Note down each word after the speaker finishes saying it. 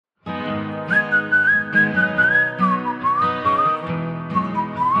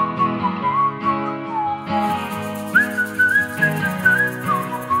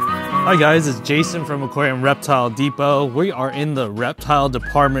Hi guys, it's Jason from Aquarium Reptile Depot. We are in the reptile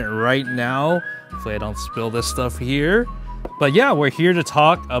department right now. Hopefully I don't spill this stuff here. But yeah, we're here to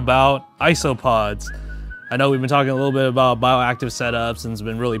talk about isopods. I know we've been talking a little bit about bioactive setups and it's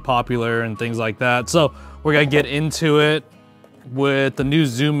been really popular and things like that. So we're gonna get into it with the new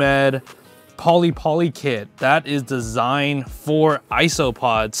ZooMed Roly Poly Kit that is designed for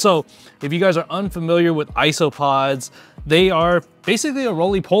isopods. So if you guys are unfamiliar with isopods, they are basically a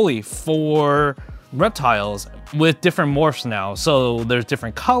roly-poly for reptiles with different morphs now. So there's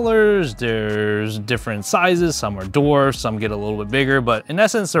different colors, there's different sizes, some are dwarfs, some get a little bit bigger, but in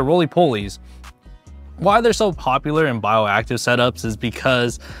essence, they're roly-polies. Why they're so popular in bioactive setups is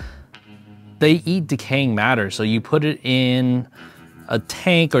because they eat decaying matter. So you put it in a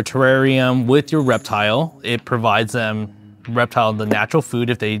tank or terrarium with your reptile. It provides them the natural food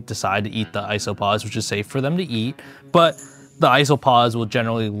if they decide to eat the isopods, which is safe for them to eat. But the isopods will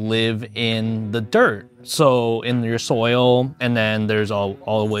generally live in the dirt, so in your soil, and then there's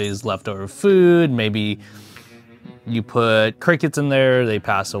always leftover food. Maybe you put crickets in there, they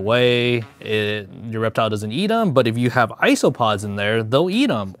pass away, your reptile doesn't eat them, but if you have isopods in there, they'll eat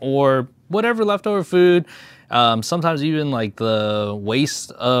them, or whatever leftover food. Sometimes even like the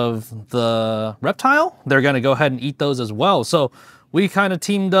waste of the reptile, they're gonna go ahead and eat those as well. So we kind of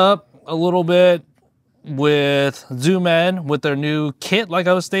teamed up a little bit with ZooMed with their new kit, like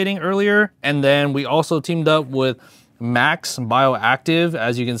I was stating earlier. And then we also teamed up with Max Bioactive.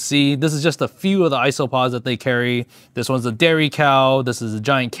 As you can see, this is just a few of the isopods that they carry. This one's a dairy cow, this is a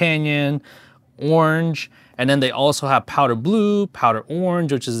giant canyon, orange, and then they also have powder blue, powder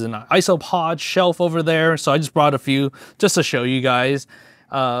orange, which is an isopod shelf over there. So I just brought a few just to show you guys.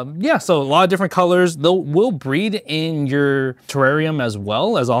 Yeah, so a lot of different colors. Will breed in your terrarium as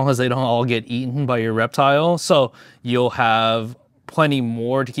well, as long as they don't all get eaten by your reptile. So you'll have plenty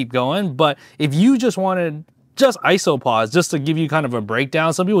more to keep going. But if you just wanted just isopods, just to give you kind of a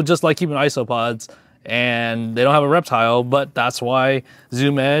breakdown, some people just like keeping isopods and they don't have a reptile, but that's why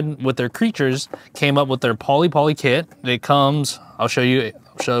ZooMed with their creatures came up with their Roly Poly Kit. It comes, I'll show you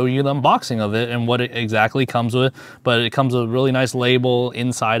the unboxing of it and what it exactly comes with, but it comes with a really nice label.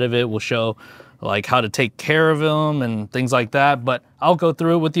 Inside of it will show like how to take care of them and things like that, but I'll go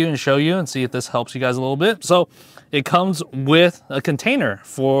through it with you and show you and see if this helps you guys a little bit. So it comes with a container,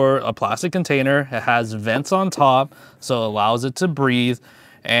 for a plastic container. It has vents on top, so it allows it to breathe.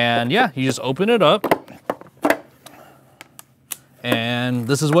 And yeah, you just open it up and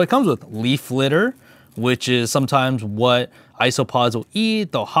this is what it comes with. Leaf litter, which is sometimes what isopods will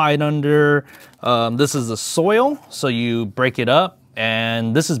eat, they'll hide under. This is the soil, so you break it up,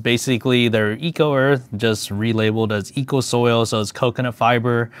 and this is basically their eco earth, just relabeled as eco soil, so it's coconut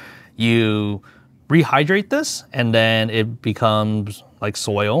fiber. You rehydrate this and then it becomes like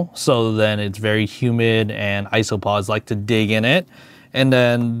soil, so then it's very humid and isopods like to dig in it. And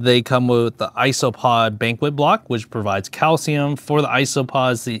then they come with the isopod banquet block, which provides calcium for the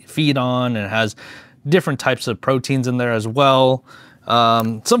isopods to feed on, and it has different types of proteins in there as well.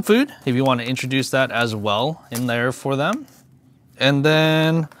 Some food, if you want to introduce that as well in there for them. And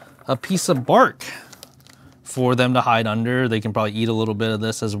then a piece of bark for them to hide under. They can probably eat a little bit of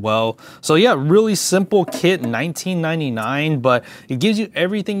this as well. So yeah, really simple kit, $19.99, but it gives you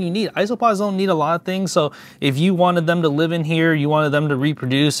everything you need. Isopods don't need a lot of things. So if you wanted them to live in here, you wanted them to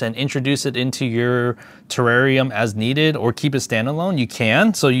reproduce and introduce it into your terrarium as needed, or keep it standalone, you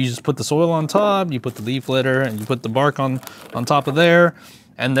can. So you just put the soil on top, you put the leaf litter, and you put the bark on top of there.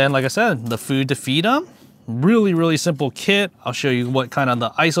 And then, like I said, the food to feed them. Really, really simple kit. I'll show you what kind of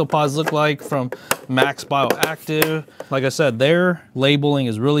the isopods look like from Max Bioactive. Like I said, their labeling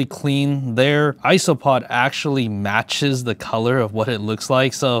is really clean. Their isopod actually matches the color of what it looks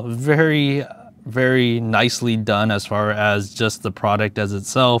like. So very, very nicely done as far as just the product as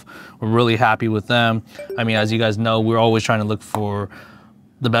itself. We're really happy with them. I mean, as you guys know, we're always trying to look for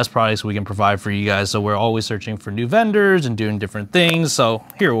the best products we can provide for you guys. So we're always searching for new vendors and doing different things. So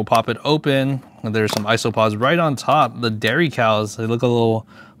here, we'll pop it open. And there's some isopods right on top. The dairy cows, they look a little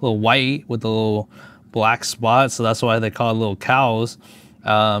white with a little black spot. So that's why they call it little cows.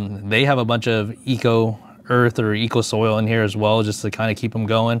 They have a bunch of eco earth or eco soil in here as well, just to kind of keep them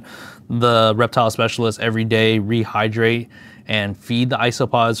going. The reptile specialists every day rehydrate and feed the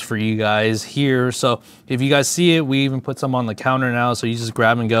isopods for you guys here. So if you guys see it, we even put some on the counter now, so you just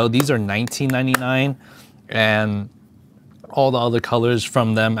grab and go. These are $19.99, and all the other colors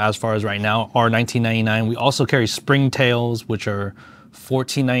from them as far as right now are $19.99. We also carry springtails, which are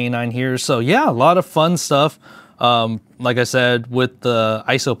 $14.99 here. So yeah, a lot of fun stuff. Like I said, with the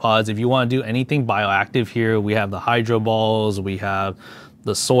isopods, if you want to do anything bioactive here, we have the hydro balls, we have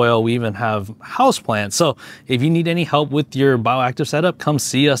the soil. We even have houseplants. So if you need any help with your bioactive setup, come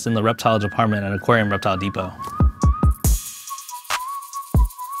see us in the reptile department at Aquarium Reptile Depot.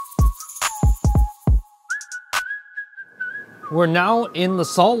 We're now in the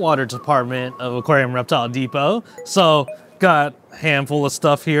saltwater department of Aquarium Reptile Depot. So got a handful of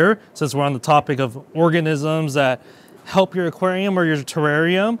stuff here since we're on the topic of organisms that help your aquarium or your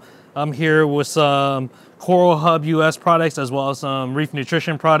terrarium. I'm here with some Coral Hub US products as well as some Reef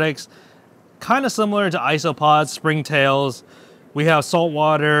nutrition products, kind of similar to Isopods, springtails. We have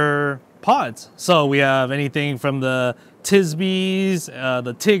saltwater pods. So we have anything from the Tisbees,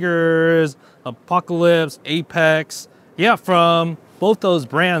 the Tiggers, Apocalypse, Apex. Yeah, from both those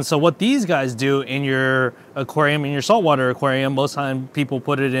brands. So what these guys do in your aquarium, in your saltwater aquarium, most time people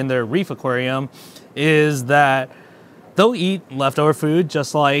put it in their Reef aquarium, is that they'll eat leftover food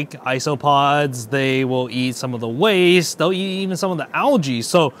just like Isopods. They will eat some of the waste. They'll eat even some of the algae.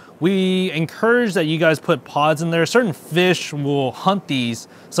 So we encourage that you guys put pods in there. Certain fish will hunt these,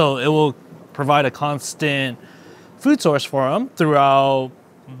 so it will provide a constant food source for them throughout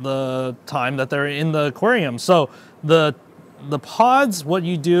the time that they're in the aquarium. So the pods, what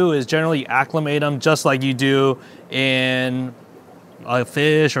you do is generally acclimate them just like you do in a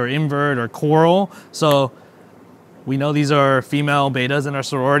fish or invert or coral. So we know these are female betas in our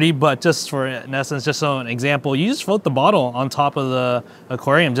sorority, but just for, in essence, just so an example, you just float the bottle on top of the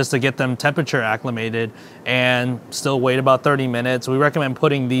aquarium just to get them temperature acclimated and still wait about 30 minutes. We recommend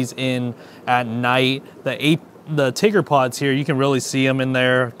putting these in at night. The Tigger pods here, you can really see them in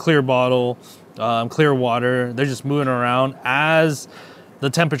there, clear bottle, clear water. They're just moving around. As the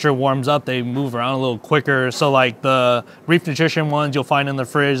temperature warms up, they move around a little quicker. So like the Reef nutrition ones you'll find in the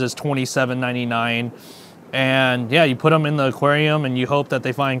fridge is $27.99. And yeah, you put them in the aquarium and you hope that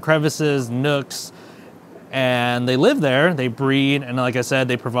they find crevices, nooks, and they live there, they breed, and like I said,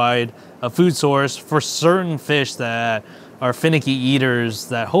 they provide a food source for certain fish that are finicky eaters,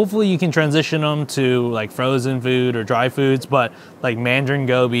 that hopefully you can transition them to like frozen food or dry foods, but like mandarin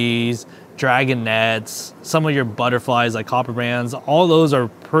gobies, dragon nets, some of your butterflies like copper brands, all those are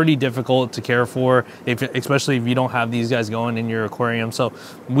pretty difficult to care for, especially if you don't have these guys going in your aquarium. So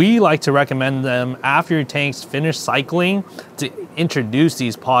we like to recommend them after your tanks finish cycling to introduce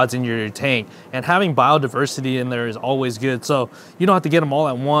these pods in your tank. And having biodiversity in there is always good. So you don't have to get them all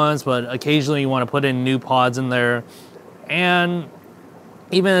at once, but occasionally you want to put in new pods in there. And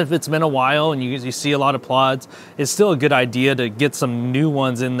even if it's been a while and you see a lot of pods, it's still a good idea to get some new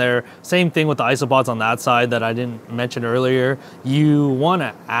ones in there. Same thing with the Isopods on that side that I didn't mention earlier. You want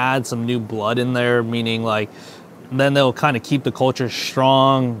to add some new blood in there, meaning like then they'll kind of keep the culture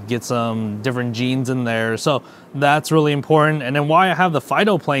strong, get some different genes in there. So that's really important. And then why I have the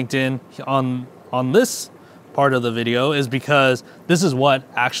phytoplankton on this part of the video is because this is what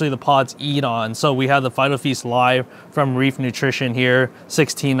actually the pods eat on. So we have the PhytoFeast Live from Reef Nutrition here,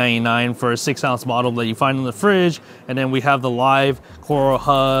 $16.99 for a 6-ounce bottle that you find in the fridge. And then we have the Live Coral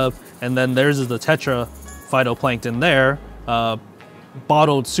Hub, and then theirs is the Tetra phytoplankton there,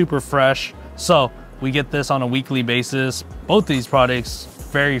 bottled super fresh. So we get this on a weekly basis, both these products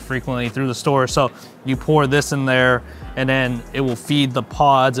very frequently through the store. So you pour this in there and then it will feed the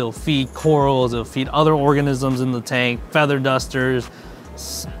pods, it will feed corals, it will feed other organisms in the tank, feather dusters,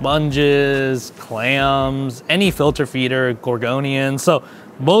 sponges, clams, any filter feeder, gorgonians. So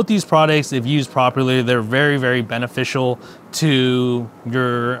both these products, if used properly, they're very, very beneficial to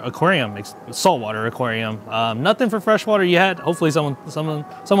your aquarium, saltwater aquarium. Nothing for freshwater yet. Hopefully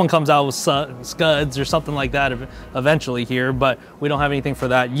someone comes out with scuds or something like that eventually here, but we don't have anything for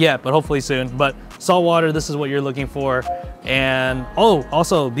that yet, but hopefully soon. But saltwater, this is what you're looking for. And oh,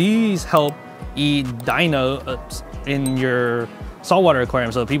 also these help eat dino in your saltwater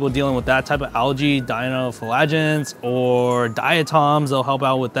aquarium. So people dealing with that type of algae, dinoflagellants or diatoms, they'll help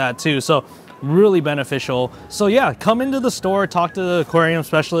out with that too. So really beneficial. So yeah, come into the store, talk to the aquarium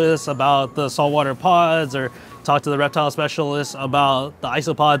specialists about the saltwater pods, or talk to the reptile specialists about the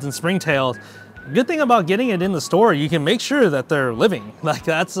isopods and springtails. Good thing about getting it in the store, you can make sure that they're living. Like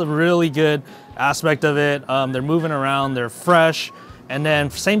that's a really good aspect of it. They're moving around, they're fresh. And then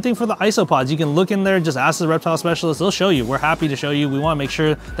same thing for the isopods. You can look in there, just ask the reptile specialist, they'll show you. We're happy to show you. We want to make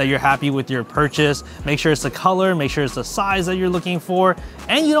sure that you're happy with your purchase. Make sure it's the color, make sure it's the size that you're looking for,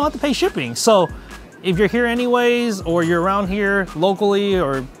 and you don't have to pay shipping. So if you're here anyways, or you're around here locally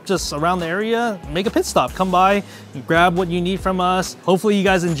or just around the area, make a pit stop, come by, grab what you need from us. Hopefully you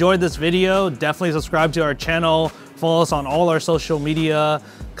guys enjoyed this video. Definitely subscribe to our channel, follow us on all our social media,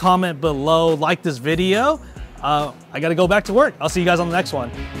 comment below, like this video. I gotta go back to work. I'll see you guys on the next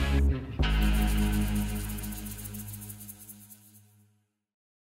one.